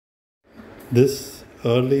This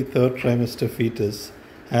early third trimester fetus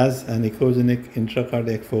has an echogenic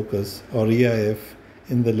intracardiac focus or EIF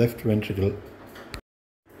in the left ventricle.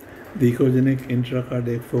 The echogenic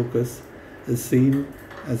intracardiac focus is seen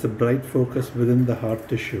as a bright focus within the heart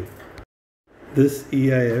tissue. This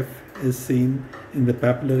EIF is seen in the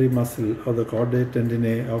papillary muscle or the chordae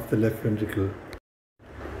tendineae of the left ventricle.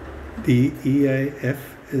 The EIF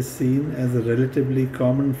is seen as a relatively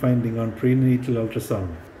common finding on prenatal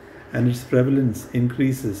ultrasound, and its prevalence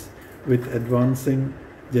increases with advancing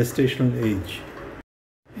gestational age.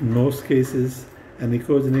 In most cases, an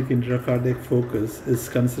echogenic intracardiac focus is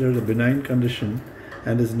considered a benign condition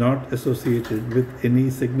and is not associated with any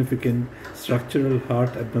significant structural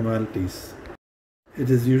heart abnormalities. It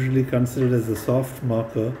is usually considered as a soft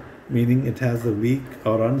marker, meaning it has a weak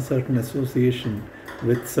or uncertain association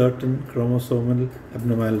with certain chromosomal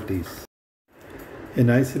abnormalities. In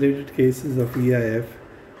isolated cases of EIF,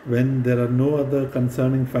 when there are no other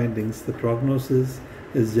concerning findings, the prognosis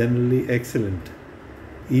is generally excellent.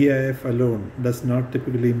 EIF alone does not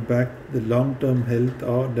typically impact the long-term health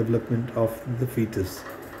or development of the fetus.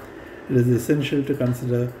 It is essential to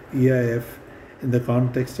consider EIF in the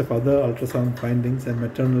context of other ultrasound findings and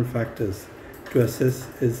maternal factors to assess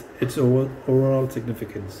its overall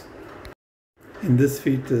significance. In this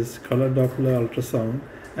fetus, color Doppler ultrasound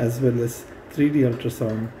as well as 3D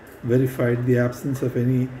ultrasound verified the absence of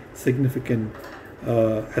any significant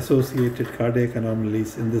associated cardiac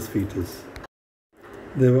anomalies in this fetus.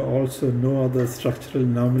 There were also no other structural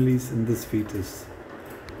anomalies in this fetus.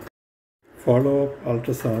 Follow-up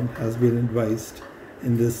ultrasound has been advised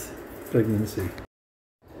in this pregnancy.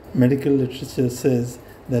 Medical literature says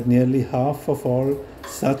that nearly half of all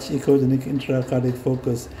such echogenic intracardiac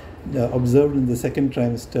focus observed in the second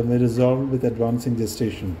trimester may resolve with advancing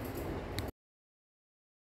gestation.